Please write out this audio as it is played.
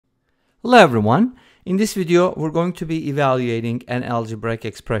Hello everyone. In this video, we're going to be evaluating an algebraic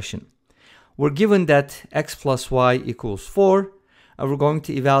expression. We're given that x plus y equals 4, and we're going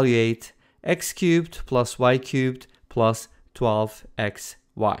to evaluate x cubed plus y cubed plus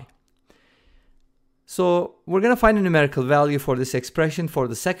 12xy. So we're going to find a numerical value for this expression for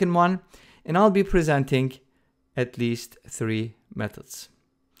the second one, and I'll be presenting at least 3 methods.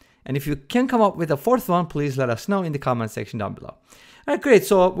 And if you can come up with a fourth one, please let us know in the comment section down below. All right, great.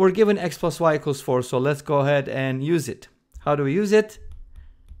 So we're given x plus y equals 4. So let's go ahead and use it. How do we use it?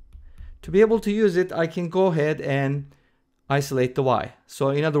 To be able to use it, I can go ahead and isolate the y. So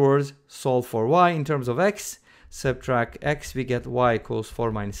in other words, solve for y in terms of x, subtract x, we get y equals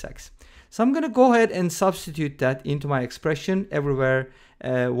 4 minus x. So I'm going to go ahead and substitute that into my expression everywhere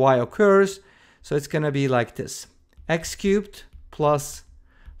y occurs. So it's going to be like this. X cubed plus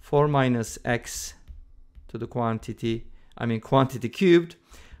 4 minus x to the quantity cubed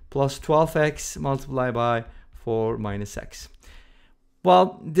plus 12x multiplied by 4 minus x.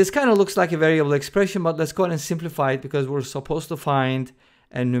 Well, this kind of looks like a variable expression, but let's go ahead and simplify it because we're supposed to find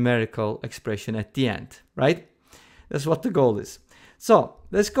a numerical expression at the end, right? That's what the goal is. So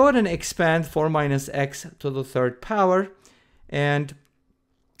let's go ahead and expand 4 minus x to the third power. And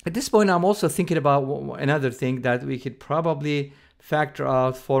at this point, I'm also thinking about another thing that we could probably factor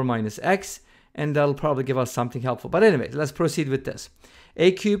out 4 minus x, and that'll probably give us something helpful. But anyway, let's proceed with this.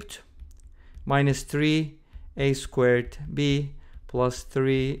 A cubed minus 3a squared b plus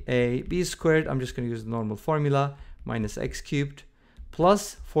 3ab squared. I'm just going to use the normal formula. Minus x cubed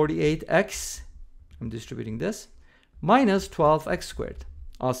plus 48x. I'm distributing this. Minus 12x squared.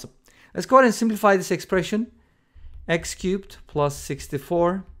 Awesome. Let's go ahead and simplify this expression. X cubed plus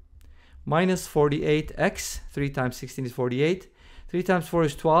 64 minus 48x. 3 times 16 is 48. 3 times 4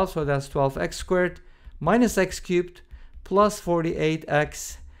 is 12, so that's 12x squared minus x cubed plus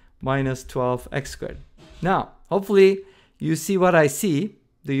 48x minus 12x squared. Now, hopefully you see what I see.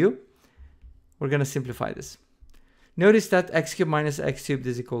 Do you? We're going to simplify this. Notice that x cubed minus x cubed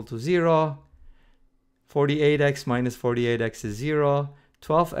is equal to 0. 48x minus 48x is 0.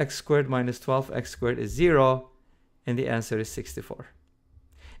 12x squared minus 12x squared is 0. And the answer is 64.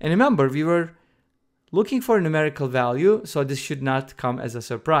 And remember, we were looking for a numerical value, so this should not come as a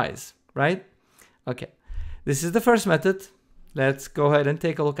surprise, right? Okay, this is the first method. Let's go ahead and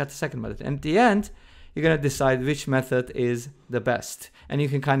take a look at the second method. And at the end, you're going to decide which method is the best. And you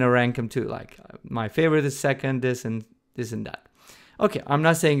can kind of rank them too, like my favorite is second, this and that. Okay, I'm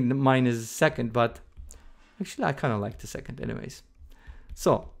not saying mine is second, but actually I kind of like the second anyways.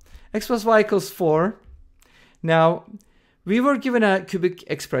 So, x plus y equals 4. Now, we were given a cubic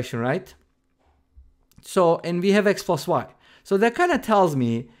expression, right? So, and we have x plus y. So that kind of tells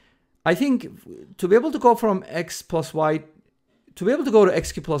me, I think to be able to go from x plus y, to be able to go to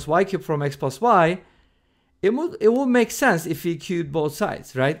x cubed plus y cubed from x plus y, it will make sense if we cube both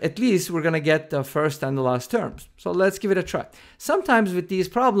sides, right? At least we're going to get the first and the last terms. So let's give it a try. Sometimes with these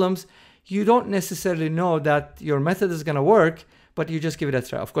problems, you don't necessarily know that your method is going to work, but you just give it a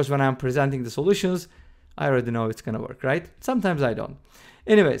try. Of course, when I'm presenting the solutions, I already know it's going to work, right? Sometimes I don't.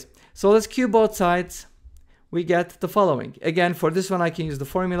 Anyways, so let's cube both sides. We get the following. Again, for this one, I can use the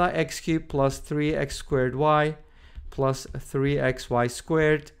formula x cubed plus 3x squared y plus 3xy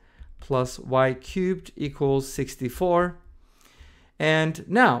squared plus y cubed equals 64. And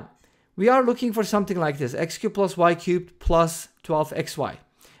now we are looking for something like this. X cubed plus y cubed plus 12xy.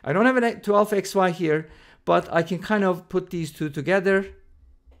 I don't have a 12xy here, but I can kind of put these two together.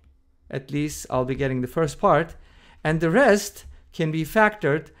 At least I'll be getting the first part. And the rest can be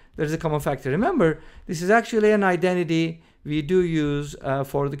factored. There's a common factor. Remember, this is actually an identity we do use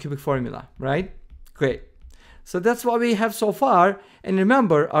for the cubic formula, right? Great. So that's what we have so far. And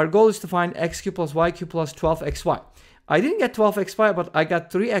remember, our goal is to find x cubed plus y cubed plus 12xy. I didn't get 12xy, but I got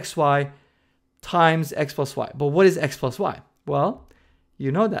 3xy times x plus y. But what is x plus y? Well,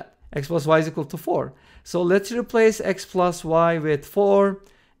 you know that. X plus y is equal to 4. So let's replace x plus y with 4.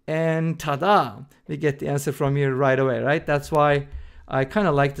 And ta-da! We get the answer from here right away, right? That's why I kind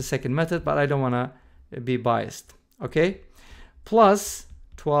of like the second method, but I don't want to be biased, okay? Plus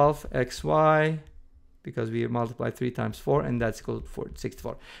 12xy, because we multiply 3 times 4, and that's equal to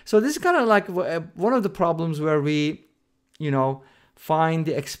 64. So this is kind of like one of the problems where we, find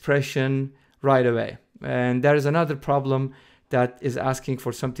the expression right away. And there is another problem that is asking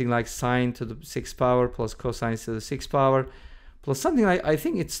for something like sine to the 6th power plus cosine to the 6th power. Plus something like, I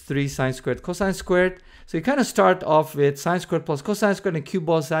think it's 3 sine squared cosine squared. So you kind of start off with sine squared plus cosine squared and cube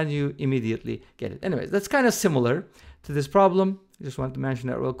both sides, you immediately get it. Anyways, that's kind of similar to this problem. I just wanted to mention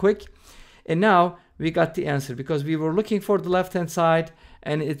that real quick. And now we got the answer because we were looking for the left-hand side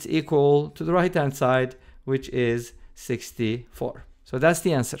and it's equal to the right hand side, which is 64. So that's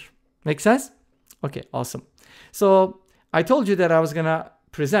the answer. Make sense? Okay, awesome. So I told you that I was gonna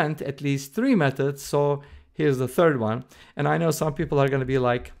present at least 3 methods, so here's the third one. And I know some people are gonna be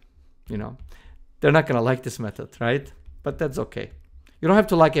like, you know, they're not gonna like this method, right? But that's okay. You don't have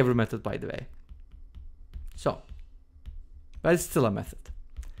to like every method, by the way. So, but it's still a method.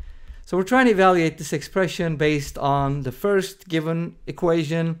 So we're trying to evaluate this expression based on the first given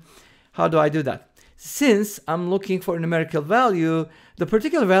equation. How do I do that? Since I'm looking for a numerical value, the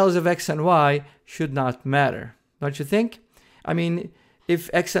particular values of x and y should not matter, don't you think? I mean, if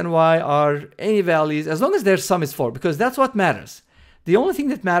x and y are any values, as long as their sum is 4, because that's what matters. The only thing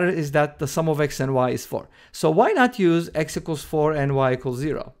that matters is that the sum of x and y is 4. So why not use x equals 4 and y equals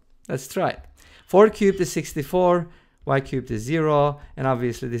 0? Let's try it. 4 cubed is 64, y cubed is 0, and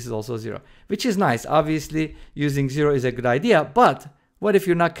obviously this is also 0, which is nice. Obviously, using 0 is a good idea, but what if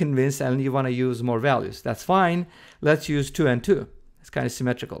you're not convinced and you want to use more values? That's fine. Let's use 2 and 2. It's kind of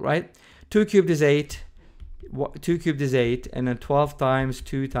symmetrical, right? 2 cubed is 8. 2 cubed is 8, and then 12 times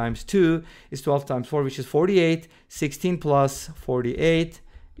 2 times 2 is 12 times 4, which is 48. 16 plus 48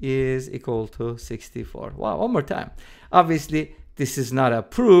 is equal to 64. Wow, one more time. Obviously, this is not a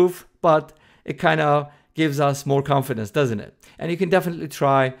proof, but it kind of gives us more confidence, doesn't it? And you can definitely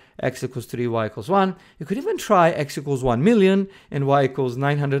try x equals 3, y equals 1. You could even try x equals 1 million and y equals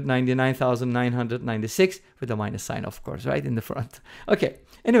 999,996 with a minus sign, of course, right in the front. Okay,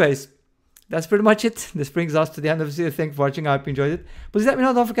 anyways, that's pretty much it. This brings us to the end of this video. Thanks for watching. I hope you enjoyed it. Please let me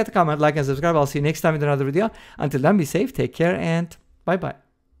know. Don't forget to comment, like, and subscribe. I'll see you next time in another video. Until then, be safe, take care, and bye-bye.